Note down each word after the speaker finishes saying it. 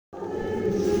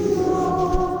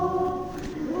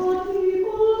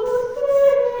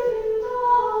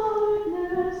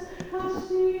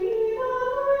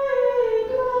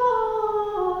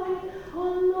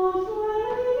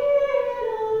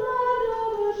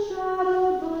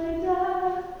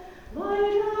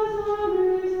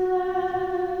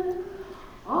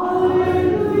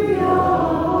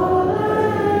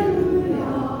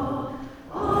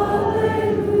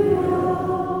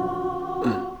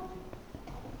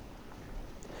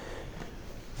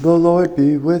The Lord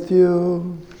be with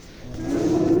you.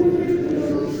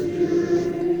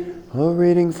 A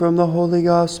reading from the Holy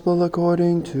Gospel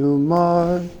according to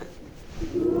Mark.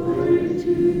 Glory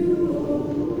to you, O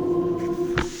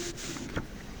Lord.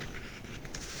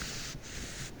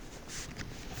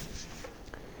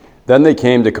 Then they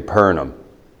came to Capernaum,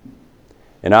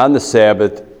 and on the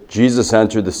Sabbath Jesus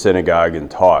entered the synagogue and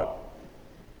taught.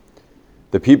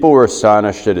 The people were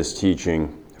astonished at his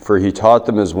teaching, for he taught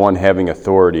them as one having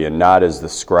authority and not as the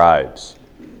scribes.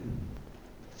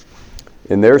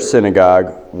 In their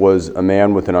synagogue was a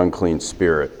man with an unclean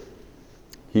spirit.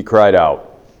 He cried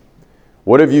out,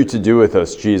 "What have you to do with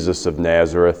us, Jesus of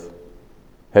Nazareth?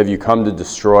 Have you come to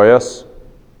destroy us?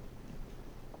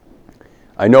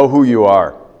 I know who you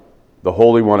are, the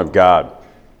Holy One of God."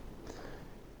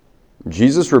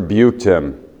 Jesus rebuked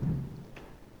him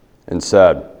and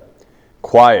said,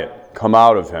 "Quiet, come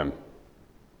out of him."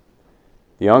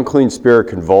 The unclean spirit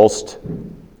convulsed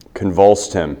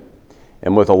him,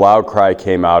 and with a loud cry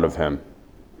came out of him.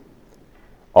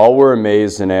 All were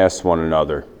amazed and asked one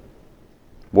another,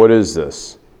 "What is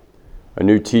this? A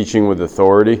new teaching with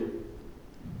authority?"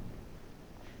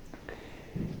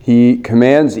 He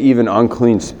commands even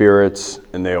unclean spirits,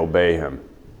 and they obey him.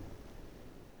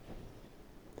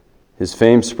 His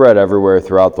fame spread everywhere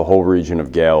throughout the whole region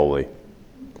of Galilee.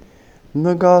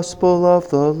 The Gospel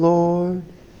of the Lord.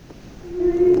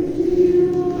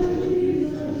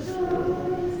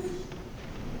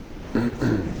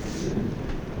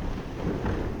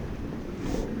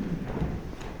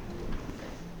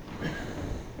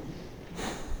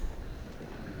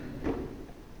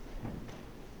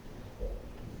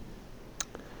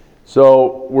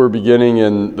 So we're beginning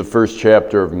in the first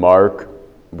chapter of Mark.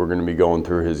 We're going to be going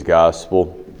through his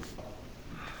gospel.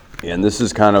 And this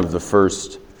is kind of the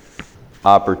first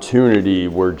opportunity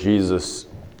where Jesus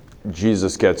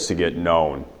gets to get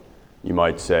known, you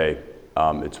might say.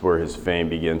 It's where his fame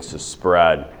begins to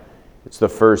spread. It's the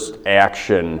first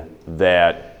action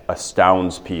that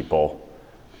astounds people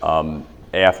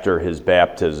after his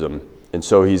baptism. And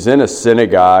so he's in a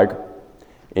synagogue,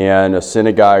 and a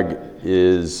synagogue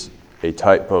is a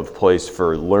type of place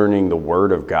for learning the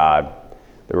Word of God.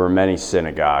 There were many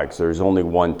synagogues. There's only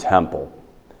one temple.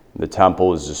 The temple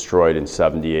was destroyed in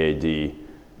 70 A.D.,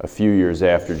 a few years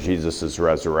after Jesus'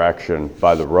 resurrection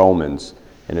by the Romans,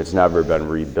 and it's never been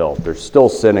rebuilt. There's still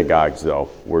synagogues, though,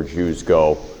 where Jews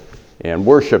go and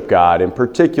worship God, and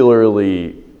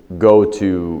particularly go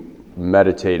to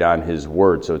meditate on his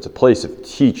word. So it's a place of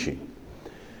teaching.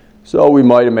 So we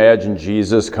might imagine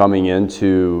Jesus coming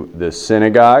into the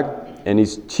synagogue, and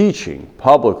he's teaching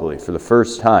publicly for the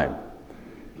first time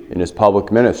in his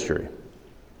public ministry.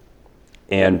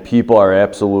 And people are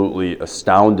absolutely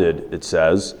astounded, it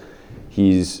says.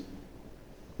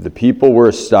 The people were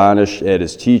astonished at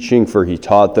his teaching, for he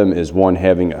taught them as one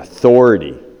having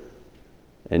authority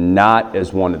and not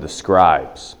as one of the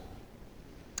scribes.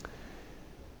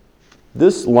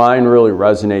 This line really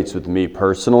resonates with me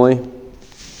personally.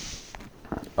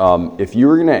 If you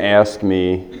were going to ask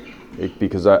me,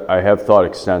 because I have thought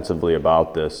extensively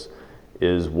about this,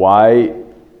 is why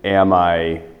am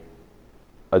I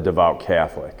a devout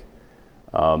Catholic?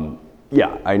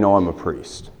 Yeah, I know I'm a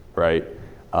priest, right?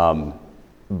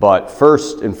 But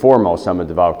first and foremost, I'm a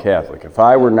devout Catholic. If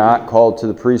I were not called to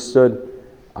the priesthood,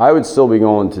 I would still be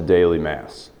going to daily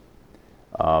Mass.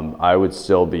 I would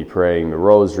still be praying the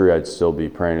rosary. I'd still be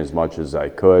praying as much as I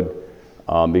could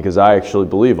because I actually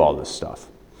believe all this stuff.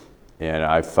 And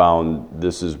I found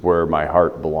this is where my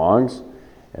heart belongs,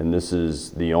 and this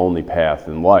is the only path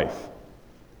in life.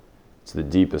 It's the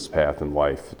deepest path in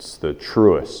life. It's the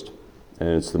truest, and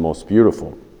it's the most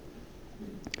beautiful.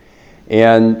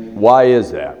 And why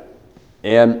is that?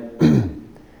 And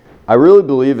I really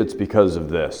believe it's because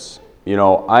of this. You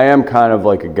know, I am kind of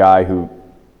like a guy who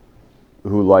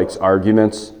likes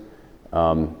arguments.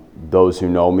 Those who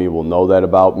know me will know that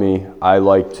about me. I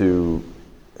like to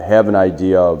have an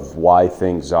idea of why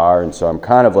things are, and so I'm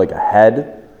kind of like a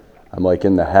head. I'm like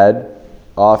in the head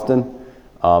often.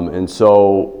 And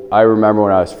so I remember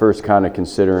when I was first kind of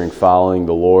considering following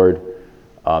the Lord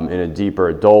in a deeper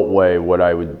adult way, what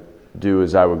I would do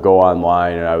is I would go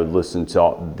online and I would listen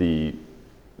to the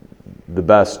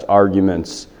best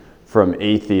arguments from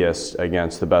atheists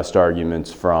against the best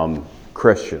arguments from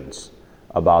Christians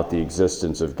about the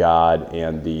existence of God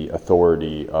and the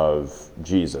authority of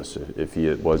Jesus, if he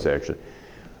was actually.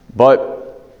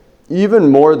 But even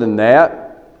more than that,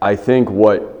 I think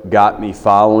what got me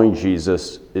following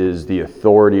Jesus is the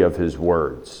authority of his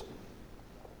words.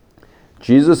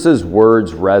 Jesus'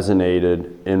 words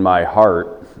resonated in my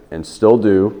heart, and still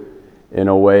do, in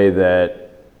a way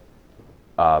that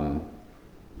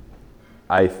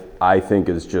I think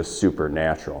is just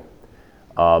supernatural.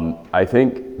 I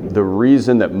think the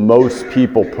reason that most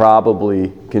people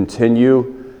probably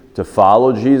continue to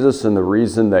follow Jesus and the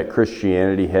reason that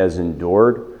Christianity has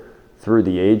endured through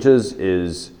the ages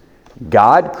is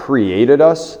God created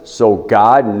us, so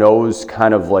God knows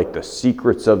kind of like the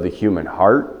secrets of the human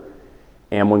heart.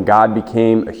 And when God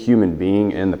became a human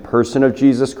being in the person of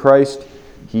Jesus Christ,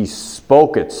 he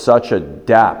spoke at such a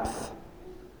depth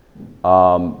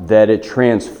that it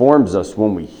transforms us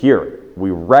when we hear it.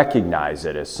 We recognize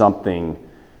it as something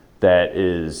that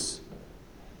is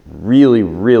really,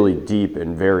 really deep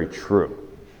and very true.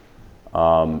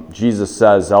 Jesus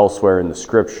says elsewhere in the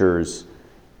scriptures,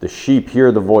 the sheep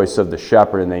hear the voice of the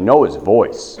shepherd and they know his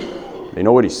voice. They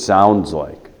know what he sounds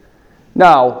like.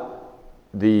 Now,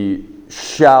 the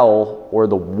shell or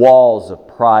the walls of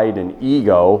pride and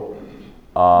ego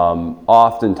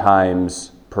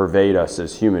oftentimes pervade us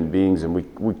as human beings, and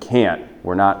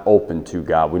we're not open to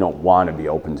God. We don't want to be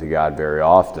open to God very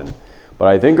often. But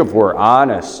I think if we're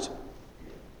honest,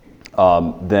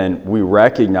 then we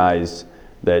recognize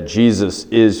that Jesus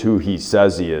is who he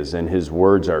says he is, and his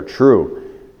words are true.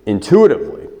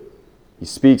 Intuitively, he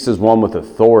speaks as one with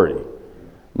authority.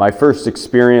 My first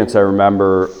experience, I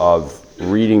remember, of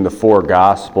reading the four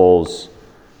Gospels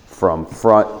from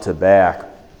front to back,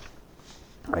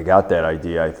 I got that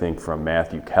idea, I think, from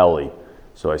Matthew Kelly.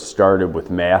 So I started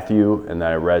with Matthew, and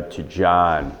then I read to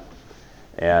John,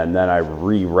 and then I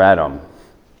reread them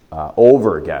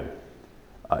over again.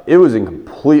 It was a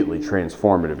completely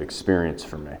transformative experience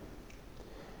for me.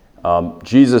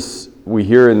 Jesus, we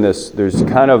hear in this, there's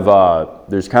kind of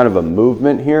a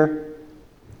movement here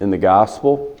in the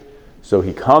gospel. So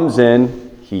he comes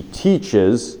in, he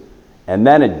teaches, and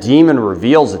then a demon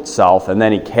reveals itself, and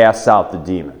then he casts out the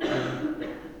demon.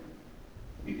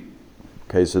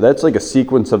 Okay, so that's like a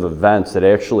sequence of events that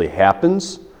actually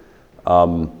happens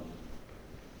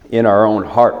in our own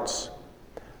hearts.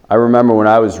 I remember when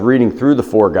I was reading through the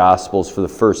four Gospels for the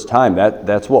first time,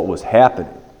 that's what was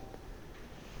happening.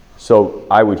 So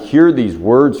I would hear these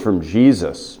words from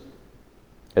Jesus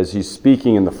as he's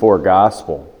speaking in the four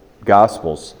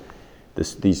Gospels,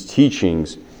 these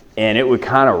teachings, and it would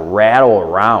kind of rattle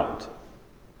around.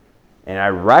 And I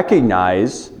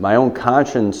recognize my own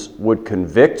conscience would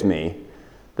convict me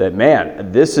that,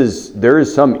 man, there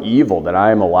is some evil that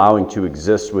I am allowing to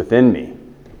exist within me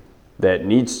that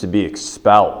needs to be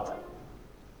expelled.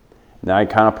 And I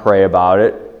kind of pray about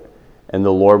it, and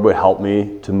the Lord would help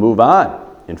me to move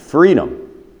on in freedom.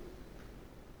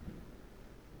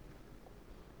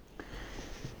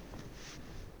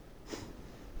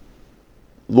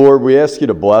 Lord, we ask you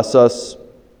to bless us,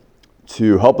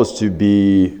 to help us to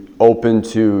be open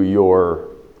to your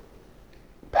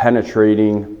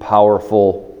penetrating,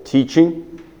 powerful teaching.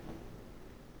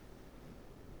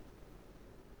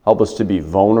 Help us to be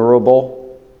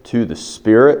vulnerable to the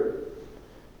Spirit,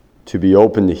 to be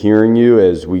open to hearing you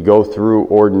as we go through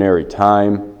ordinary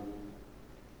time,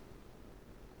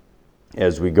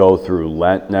 as we go through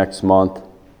Lent next month.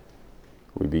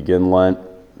 We begin Lent.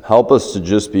 Help us to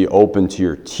just be open to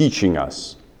your teaching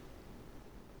us.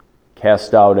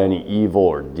 Cast out any evil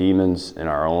or demons in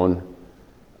our own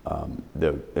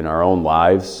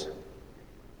lives.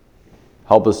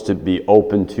 Help us to be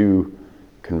open to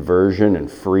conversion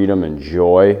and freedom and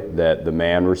joy that the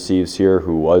man receives here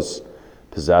who was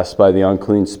possessed by the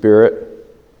unclean spirit.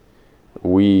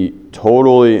 We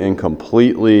totally and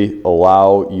completely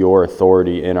allow your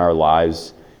authority in our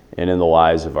lives and in the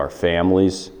lives of our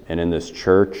families and in this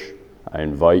church. I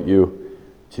invite you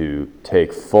to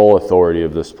take full authority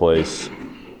of this place,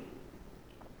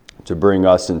 to bring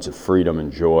us into freedom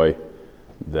and joy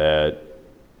that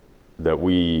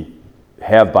we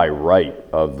have by right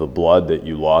of the blood that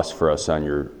you lost for us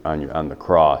on the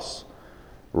cross.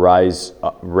 Raise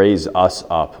us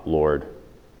up, Lord,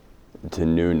 to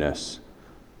newness.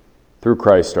 Through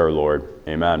Christ our Lord.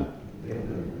 Amen.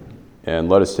 Amen. And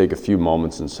let us take a few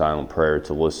moments in silent prayer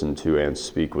to listen to and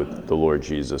speak with the Lord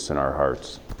Jesus in our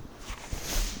hearts.